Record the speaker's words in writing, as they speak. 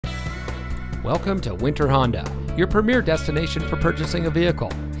Welcome to Winter Honda, your premier destination for purchasing a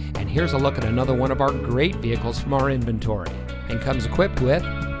vehicle. And here's a look at another one of our great vehicles from our inventory, and comes equipped with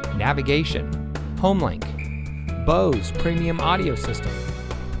navigation, HomeLink, Bose premium audio system,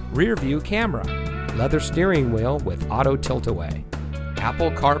 rear view camera, leather steering wheel with auto tilt-away,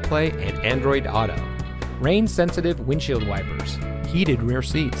 Apple CarPlay and Android Auto, rain-sensitive windshield wipers, heated rear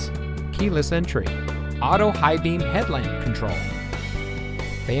seats, keyless entry, auto high beam headlamp control.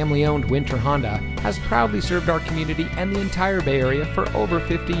 Family-owned Winter Honda has proudly served our community and the entire Bay Area for over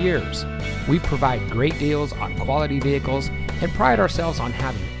 50 years. We provide great deals on quality vehicles and pride ourselves on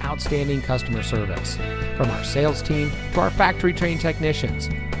having outstanding customer service. From our sales team to our factory-trained technicians,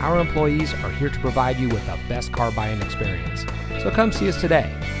 our employees are here to provide you with the best car buying experience. So come see us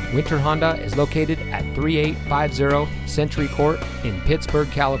today. Winter Honda is located at 3850 Century Court in Pittsburg,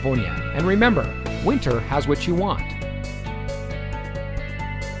 California. And remember, winter has what you want.